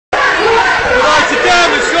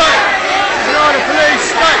demonstrate. This is not a police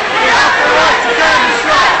state. We have the right to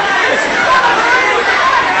demonstrate.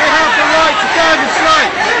 We have the right to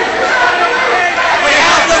demonstrate. We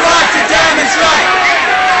have the right to demonstrate.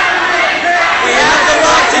 We have the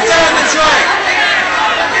right to demonstrate.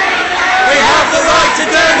 We have the right to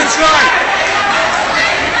demonstrate.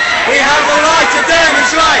 We have the right to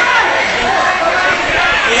demonstrate.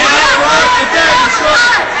 We have the right to demonstrate.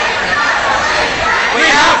 We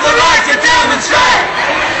have the right to demonstrate.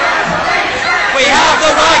 We have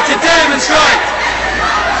the right to demonstrate.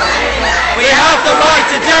 We have the right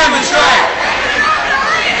to demonstrate.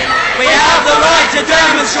 We have the right to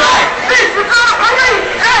demonstrate.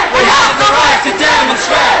 We have the right to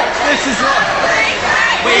demonstrate. This is what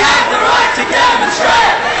We have the right to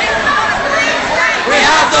demonstrate. We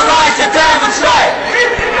have the right to demonstrate.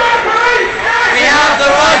 We have the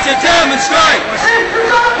right to demonstrate.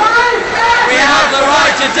 We have the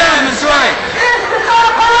right to demonstrate.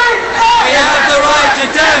 We have the right to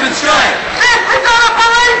demonstrate.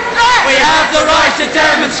 We have the right to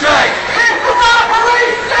demonstrate.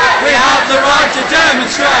 We have the right to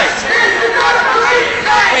demonstrate.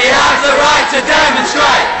 We have the right to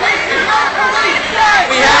demonstrate.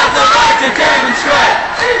 We have the right to demonstrate.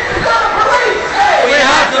 We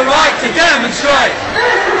have the right to demonstrate.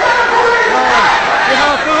 we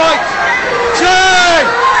have the right. Shame!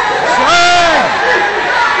 Shame!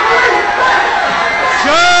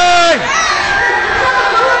 Shame!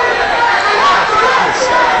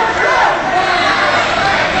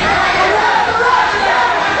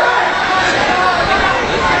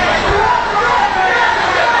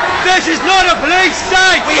 This is not a police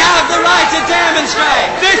state! We have the right to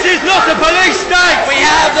demonstrate. This is not a police state! We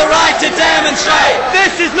have the right to demonstrate.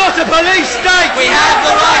 This is not a police state! We have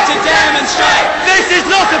the right to demonstrate. This is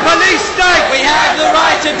not a police state! We have the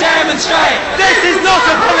right to demonstrate. This is not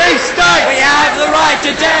a police state! We have the right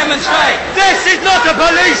to demonstrate. This is not a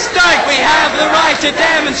police state! We have the right to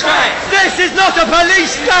demonstrate. This is not a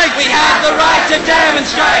police state! We have the right to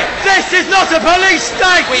demonstrate. This is not a police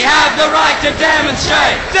state! We have the right to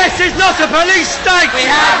demonstrate. This is not a police state! We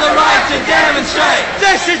have the right to demonstrate.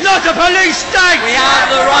 This is not a police state! We have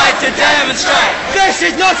the right to demonstrate. This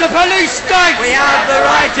is not a police state! We have the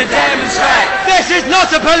right to demonstrate. This is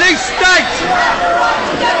not a police state!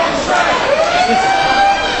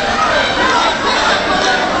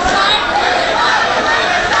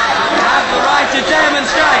 To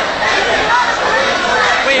demonstrate.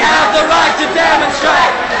 We have the right to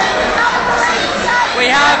demonstrate. We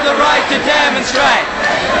have the right to demonstrate.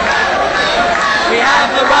 We have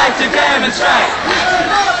the right to demonstrate.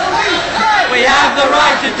 We have the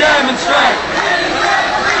right to demonstrate.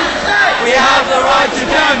 We have the right to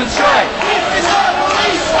demonstrate.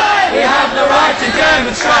 We have the right to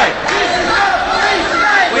demonstrate.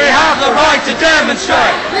 We have the right to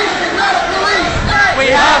demonstrate. We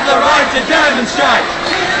have the right to demonstrate.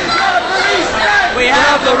 We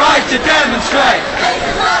have the right to demonstrate.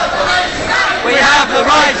 We have the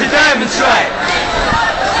right to demonstrate.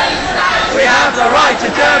 We have the right to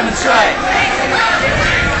demonstrate.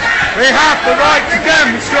 We have the right to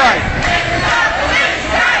demonstrate!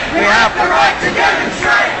 We have the right to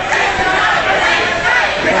demonstrate.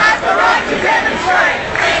 We have the right to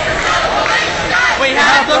demonstrate. We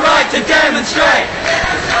have the right to demonstrate.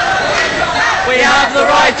 We have the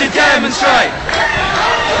right to demonstrate.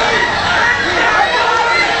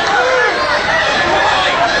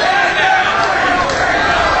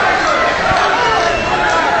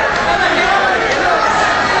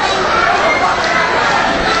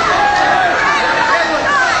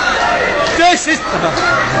 This is...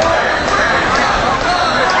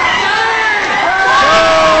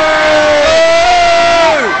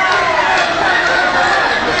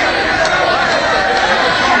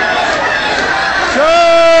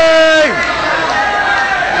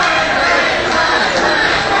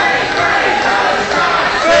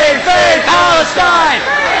 Palestine!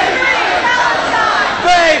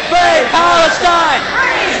 Free, free Palestine!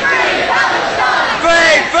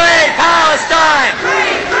 Free, free Palestine!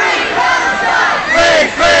 Free, free Palestine! Free,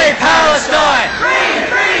 free Palestine!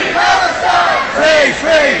 Free,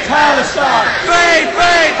 free Palestine! Free,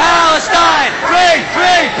 free Palestine! Free,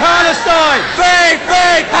 free Palestine! Free,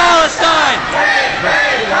 free Palestine!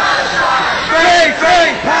 Free,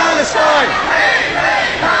 free Palestine!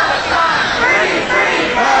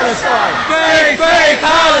 Palestine! Free, free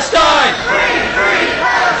Palestine!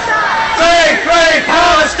 Free, free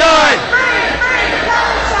Palestine!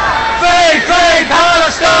 Free, free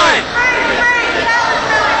Palestine!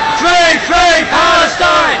 Free, free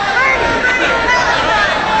Palestine!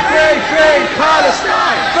 Free, free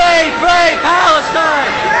Palestine! Free, free Palestine!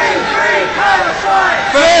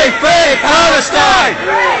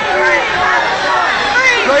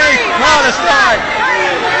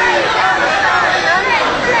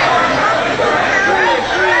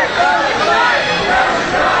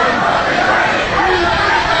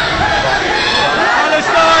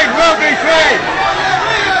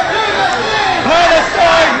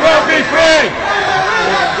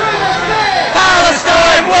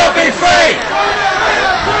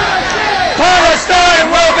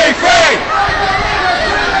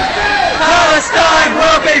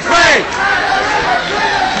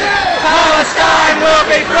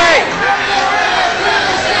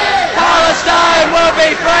 Palestine will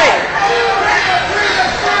be free.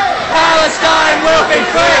 Palestine will be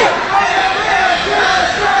free.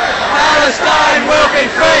 Palestine will be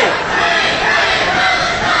free.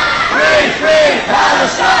 Free, free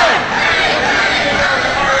Palestine.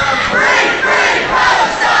 Free, free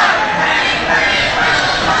Palestine.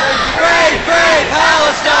 Free, free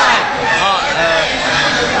Palestine.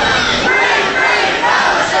 Free, free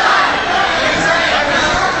Palestine.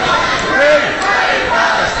 Free, free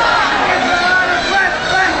Palestine.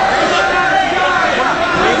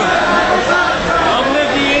 Long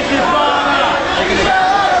live the Intifada!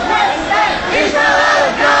 Israel out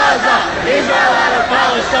of Gaza! Israel out of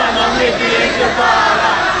Palestine! Long live the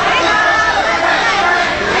Intifada!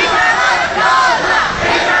 Israel out of Gaza!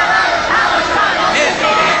 Israel out of Palestine! Long live the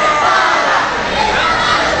Intifada!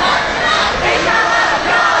 Israel out of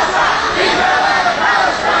Gaza! Israel out of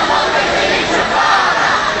Palestine! Long live the Intifada!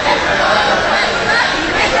 Israel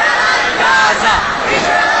out of Gaza!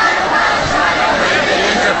 Israel out of Palestine! Long live the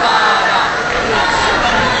Intifada!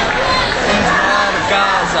 Out of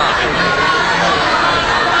Gaza!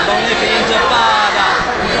 Long live the Intifada!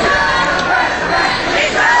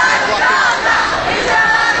 Israel out of Gaza!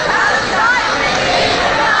 Israel out of Palestine! Israel out of Gaza!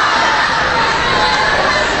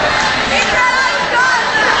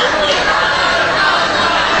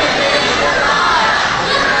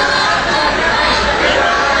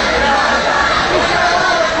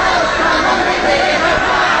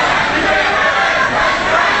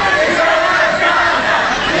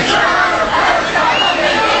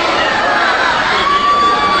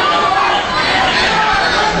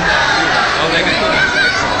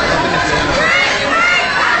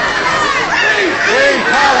 Free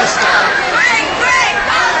Palestine! Free, free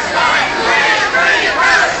Palestine! Free, free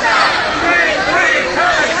Palestine! Free, free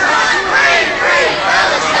Palestine! Free, free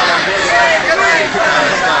Palestine! Free, free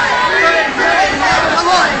Palestine! Free, free Palestine! Come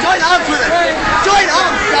on, join arms with it. Join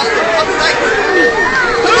arms, Justin. Come on.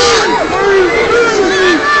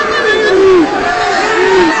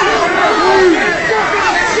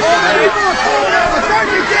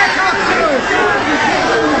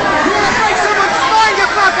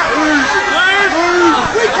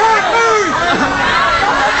 We can't move! I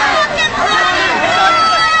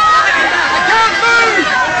can't move!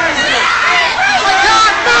 I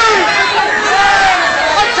can't move!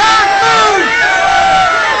 I can't move!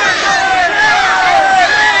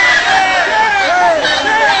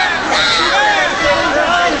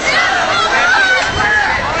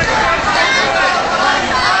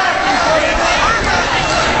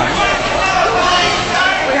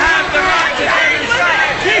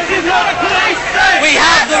 We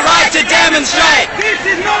have the right to demonstrate! This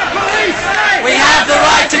is not a police state! We have the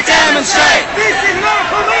right to demonstrate! This is not a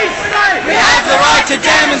police state! We have the right to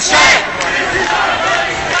demonstrate!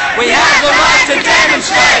 We have the right to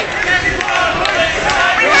demonstrate!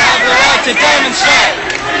 We have the right to demonstrate!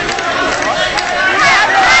 We have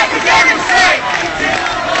the right to demonstrate!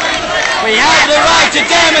 We have the right to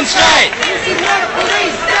demonstrate! This is not a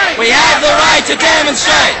police state! We have the right to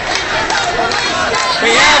demonstrate! We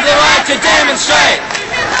have the right to demonstrate!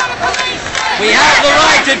 We have the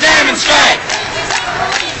right to demonstrate!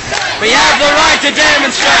 We have the right to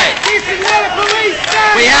demonstrate! This is not a police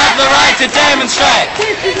state! We have the right to demonstrate!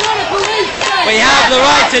 This is not a police state! We have the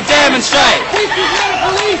right to demonstrate! This is not a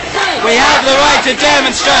police state! We have the right to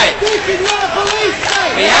demonstrate! This is not a police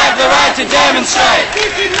state! We have the right to demonstrate!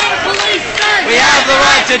 This is not a police state! We have the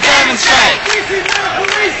right to demonstrate! This is not a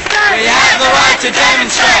police state! We have the right to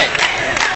demonstrate!